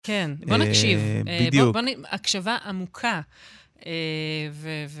כן, בוא נקשיב. בדיוק. הקשבה עמוקה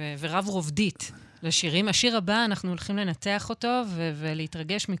ורב רובדית לשירים. השיר הבא, אנחנו הולכים לנתח אותו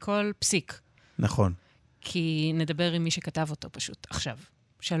ולהתרגש מכל פסיק. נכון. כי נדבר עם מי שכתב אותו פשוט עכשיו.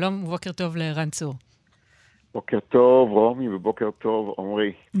 שלום ובוקר טוב לערן צור. בוקר טוב, רומי, ובוקר טוב,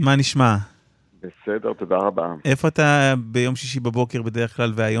 אומרי. מה נשמע? בסדר, תודה רבה. איפה אתה ביום שישי בבוקר בדרך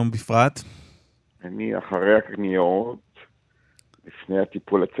כלל והיום בפרט? אני אחרי הקניות, לפני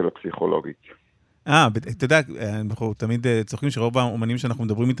הטיפול אצל הפסיכולוגית. אתה יודע, אנחנו תמיד צוחקים שרוב האומנים שאנחנו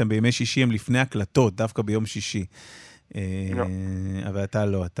מדברים איתם בימי שישי הם לפני הקלטות, דווקא ביום שישי. אבל אתה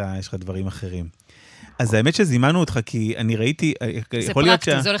לא, יש לך דברים אחרים. אז האמת שזימנו אותך, כי אני ראיתי... זה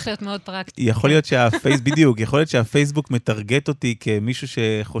פרקטי, זה הולך להיות מאוד פרקטי. יכול להיות בדיוק, יכול להיות שהפייסבוק מטרגט אותי כמישהו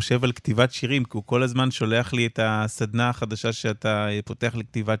שחושב על כתיבת שירים, כי הוא כל הזמן שולח לי את הסדנה החדשה שאתה פותח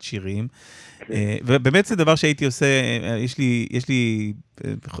לכתיבת שירים, ובאמת זה דבר שהייתי עושה, יש לי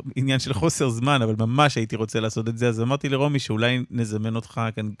עניין של חוסר זמן, אבל ממש הייתי רוצה לעשות את זה, אז אמרתי לרומי שאולי נזמן אותך,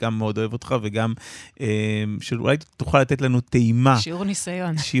 כי אני גם מאוד אוהב אותך, וגם שאולי תוכל לתת לנו טעימה.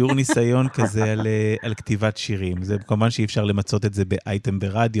 שיעור ניסיון כזה על כתיבת שירים. זה כמובן שאי אפשר למצות את זה באייטם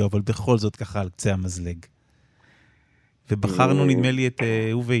ברדיו, אבל בכל זאת ככה על קצה המזלג. ובחרנו נדמה לי את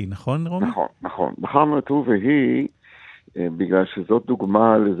הוא והיא, נכון רומי? נכון. בחרנו את הוא והיא, בגלל שזאת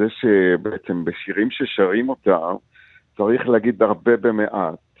דוגמה לזה שבעצם בשירים ששרים אותה, צריך להגיד הרבה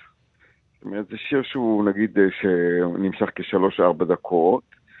במעט. זאת אומרת, זה שיר שהוא נגיד שנמשך כ3-4 דקות,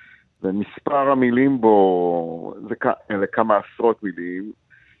 ומספר המילים בו, אלה כמה עשרות מילים,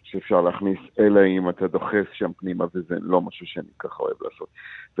 שאפשר להכניס, אלא אם אתה דוחס שם פנימה, וזה לא משהו שאני ככה אוהב לעשות.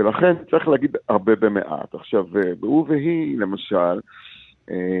 ולכן צריך להגיד הרבה במעט. עכשיו, הוא והיא, למשל,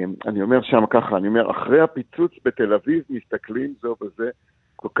 אני אומר שם ככה, אני אומר, אחרי הפיצוץ בתל אביב מסתכלים זו בזה,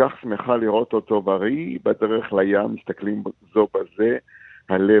 כל כך שמחה לראות אותו בריא, בדרך לים מסתכלים זו בזה,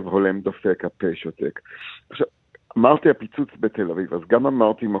 הלב הולם דופק, הפה שותק. עכשיו, אמרתי הפיצוץ בתל אביב, אז גם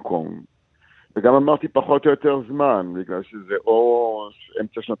אמרתי מקום, וגם אמרתי פחות או יותר זמן, בגלל שזה או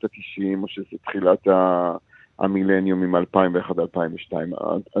אמצע שנות ה-90, או שזה תחילת המילניום עם 2001-2002,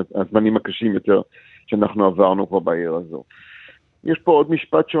 הזמנים הקשים יותר שאנחנו עברנו פה בעיר הזו. יש פה עוד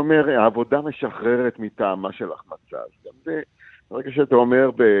משפט שאומר, העבודה משחררת מטעמה של החמצה. אז גם זה, ברגע שאתה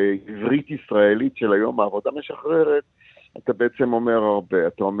אומר בעברית ישראלית של היום, העבודה משחררת, אתה בעצם אומר הרבה.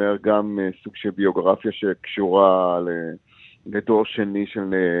 אתה אומר גם סוג של ביוגרפיה שקשורה לדור שני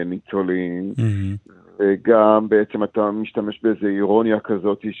של ניצולים, וגם בעצם אתה משתמש באיזו אירוניה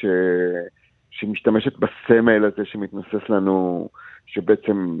כזאת שמשתמשת בסמל הזה שמתנוסס לנו,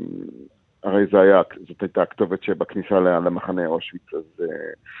 שבעצם... הרי זאת הייתה הכתובת שבכניסה למחנה אושוויץ, אז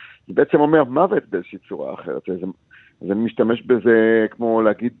זה בעצם אומר מוות באיזושהי צורה אחרת. אז אני משתמש בזה כמו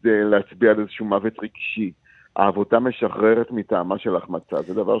להצביע על איזשהו מוות רגשי. העבודה משחררת מטעמה של החמצה,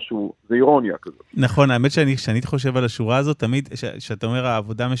 זה דבר זה אירוניה כזאת. נכון, האמת שאני חושב על השורה הזאת, תמיד, שאתה אומר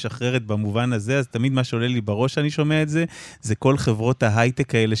העבודה משחררת במובן הזה, אז תמיד מה שעולה לי בראש שאני שומע את זה, זה כל חברות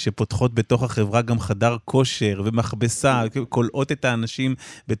ההייטק האלה שפותחות בתוך החברה גם חדר כושר ומכבסה, קולעות את האנשים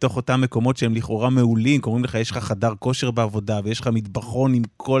בתוך אותם מקומות שהם לכאורה מעולים, קוראים לך, יש לך חדר כושר בעבודה, ויש לך מטבחון עם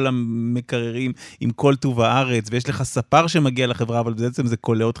כל המקררים, עם כל טוב הארץ, ויש לך ספר שמגיע לחברה, אבל בעצם זה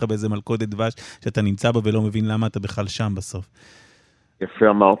קולע אותך באיזה מלכודת דבש, שאתה נמצא בה ולא מבין למה אתה בכלל שם בסוף. יפה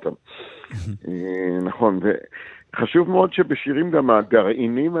אמרת. נכון, וחשוב מאוד שבשירים גם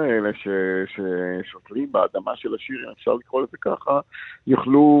הגרעינים האלה ששותלים באדמה של השירים, אפשר לקרוא לזה ככה,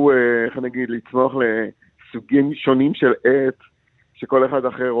 יוכלו, איך נגיד, לצמוח לסוגים שונים של עץ, שכל אחד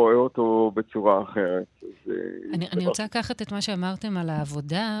אחר רואה אותו בצורה אחרת. אני רוצה לקחת את מה שאמרתם על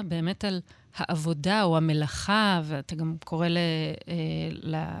העבודה, באמת על העבודה או המלאכה, ואתה גם קורא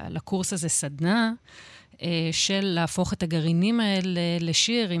לקורס הזה סדנה, של להפוך את הגרעינים האלה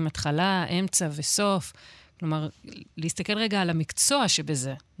לשיר עם התחלה, אמצע וסוף. כלומר, להסתכל רגע על המקצוע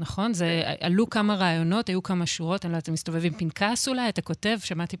שבזה, נכון? עלו כמה רעיונות, היו כמה שורות, אני לא יודעת, אתה מסתובב עם פנקס אולי, אתה כותב,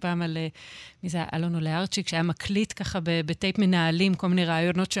 שמעתי פעם על, מי זה, אלון אולארצ'יק, שהיה מקליט ככה בטייפ מנהלים, כל מיני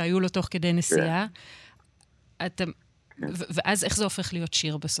רעיונות שהיו לו תוך כדי נסיעה. ואז איך זה הופך להיות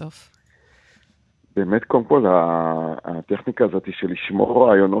שיר בסוף? באמת, קודם כל, הטכניקה הזאת של לשמור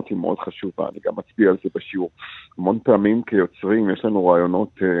רעיונות היא מאוד חשובה, אני גם מצביע על זה בשיעור. המון פעמים כיוצרים, יש לנו רעיונות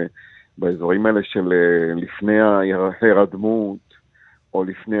באזורים האלה של לפני ההרדמות, או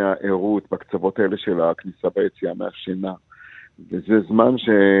לפני העירות, בקצוות האלה של הכניסה ביציאה מהשינה. וזה זמן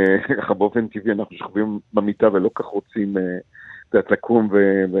שככה באופן טבעי אנחנו שוכבים במיטה ולא כך רוצים לקום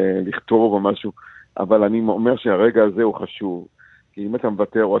ולכתוב או משהו, אבל אני אומר שהרגע הזה הוא חשוב. כי אם אתה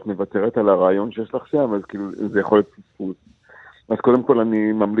מוותר או את מוותרת על הרעיון שיש לך שם, אז כאילו זה יכול להיות פספוס. אז קודם כל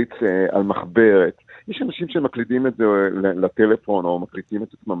אני ממליץ על מחברת. יש אנשים שמקלידים את זה לטלפון, או מקליטים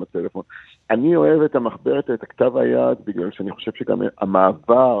את עצמם בטלפון. אני אוהב את המחברת, את הכתב היד, בגלל שאני חושב שגם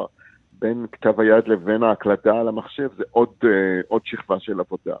המעבר בין כתב היד לבין ההקלטה על המחשב, זה עוד שכבה של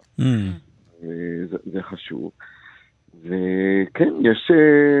עבודה. זה חשוב. וכן, יש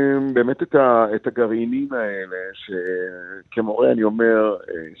באמת את הגרעינים האלה, שכמורה אני אומר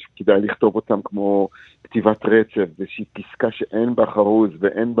שכדאי לכתוב אותם כמו כתיבת רצף, איזושהי פסקה שאין בה חרוז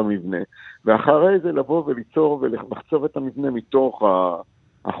ואין בה מבנה, ואחרי זה לבוא וליצור ולחצוב את המבנה מתוך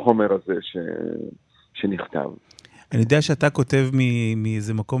החומר הזה שנכתב. אני יודע שאתה כותב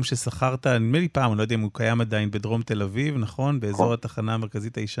מאיזה מקום ששכרת, נדמה לי פעם, אני לא יודע אם הוא קיים עדיין בדרום תל אביב, נכון? באזור התחנה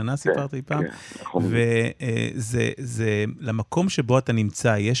המרכזית הישנה, סיפרת לי פעם? וזה, למקום שבו אתה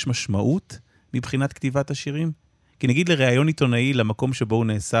נמצא, יש משמעות מבחינת כתיבת השירים? כי נגיד לראיון עיתונאי, למקום שבו הוא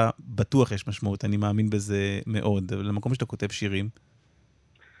נעשה, בטוח יש משמעות, אני מאמין בזה מאוד, אבל למקום שאתה כותב שירים?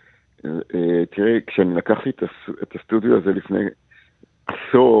 תראי, כשאני לקחתי את הסטודיו הזה לפני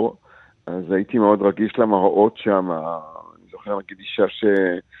עשור, אז הייתי מאוד רגיש למראות שם. אני זוכר, נגיד אישה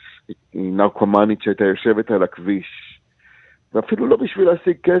שהיא נרקומנית שהייתה יושבת על הכביש, ואפילו לא בשביל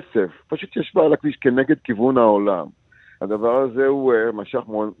להשיג כסף, פשוט ישבה על הכביש כנגד כיוון העולם. הדבר הזה הוא משך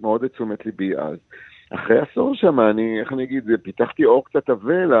מאוד את תשומת ליבי אז. אחרי עשור שם, איך אני אגיד, פיתחתי אור קצת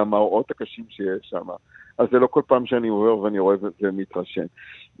עבה למראות הקשים שיש שם. אז זה לא כל פעם שאני עובר ואני רואה ומתרשם.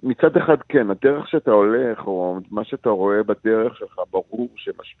 מצד אחד כן, הדרך שאתה הולך, או מה שאתה רואה בדרך שלך, ברור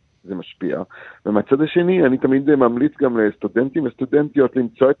שזה משפיע. ומצד השני, אני תמיד ממליץ גם לסטודנטים וסטודנטיות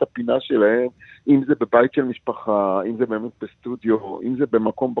למצוא את הפינה שלהם, אם זה בבית של משפחה, אם זה באמת בסטודיו, אם זה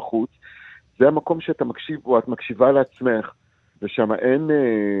במקום בחוץ. זה המקום שאתה מקשיב, או את מקשיבה לעצמך, ושם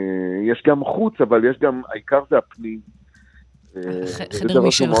יש גם חוץ, אבל יש גם, העיקר זה הפנים. חדר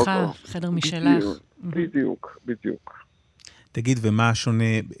משלך, חדר משלך. בדיוק. תגיד, ומה השונה,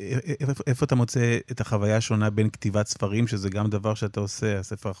 איפה אתה מוצא את החוויה השונה בין כתיבת ספרים, שזה גם דבר שאתה עושה,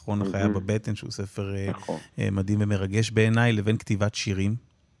 הספר האחרון החיה בבטן, שהוא ספר מדהים ומרגש בעיניי, לבין כתיבת שירים?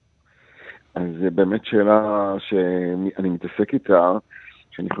 אז זה באמת שאלה שאני מתעסק איתה,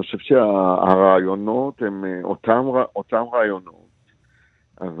 שאני חושב שהרעיונות הם אותם רעיונות,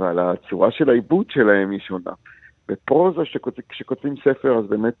 אבל הצורה של העיבוד שלהם היא שונה. בפרוזה, כשכותבים ספר, אז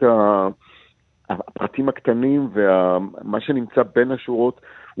באמת הפרטים הקטנים ומה שנמצא בין השורות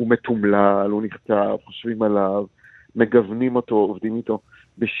הוא מתומלל, הוא נכתב, חושבים עליו, מגוונים אותו, עובדים איתו.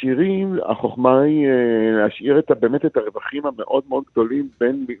 בשירים החוכמה היא להשאיר באמת את הרווחים המאוד מאוד גדולים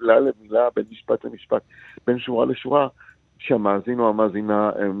בין מילה למילה, בין משפט למשפט, בין שורה לשורה, שהמאזין או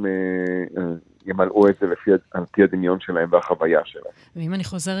המאזינה הם ימלאו את זה על פי הדמיון שלהם והחוויה שלהם. ואם אני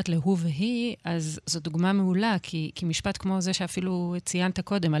חוזרת להוא והיא, אז זו דוגמה מעולה, כי משפט כמו זה שאפילו ציינת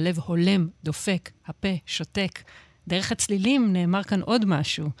קודם, הלב הולם, דופק, הפה, שותק. דרך הצלילים נאמר כאן עוד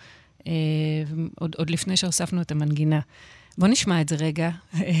משהו, עוד לפני שהוספנו את המנגינה. בוא נשמע את זה רגע,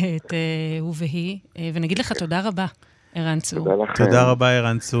 את הוא והיא, ונגיד לך תודה רבה. ערן צור. תודה לכם. תודה רבה,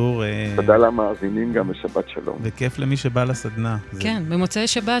 ערן צור. תודה למאזינים גם בשבת שלום. וכיף למי שבא לסדנה. כן, במוצאי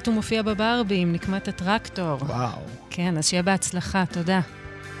שבת הוא מופיע בברבי עם נקמת הטרקטור. וואו. כן, אז שיהיה בהצלחה, תודה.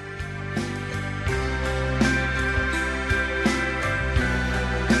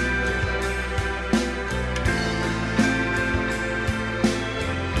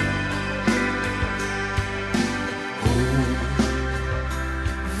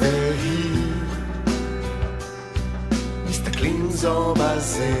 זו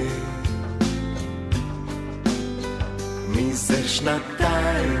בזה מזה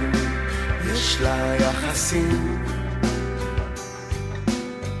שנתיים יש לה יחסים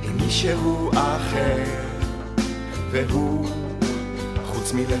עם מישהו אחר והוא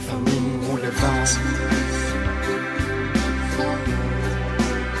חוץ מלפעמים הוא לבד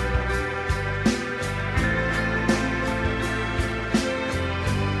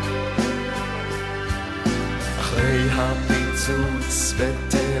אחרי הפיצוץ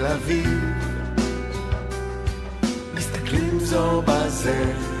בתל אביב מסתכלים זו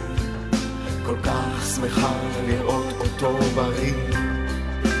בזה כל כך שמחה לראות אותו בריא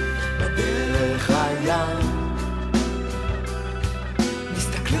בדרך הים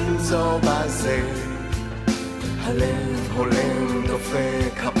מסתכלים זו בזה הלב הולם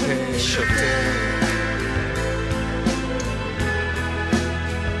דופק הפה שוטר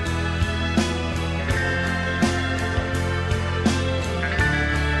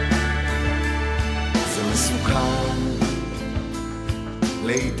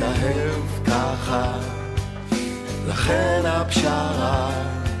להתאהב ככה לכן הפשרה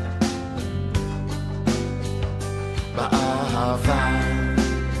באהבה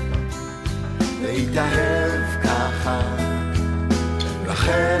להתאהב ככה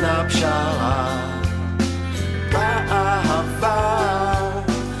לכן הפשרה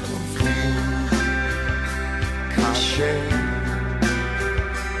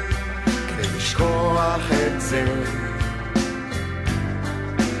זה.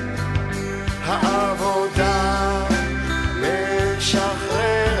 העבודה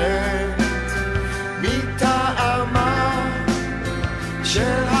משחררת מטעמה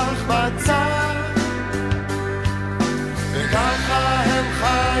של החמצה, וככה הם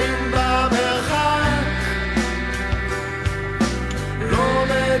חיים במרחק, לא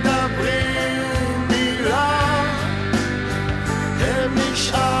מדברים מילה, הם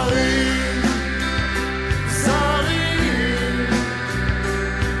נשארים זרים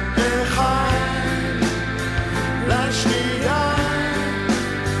אחד לשנייה.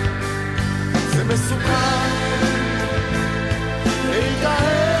 זה מסוכן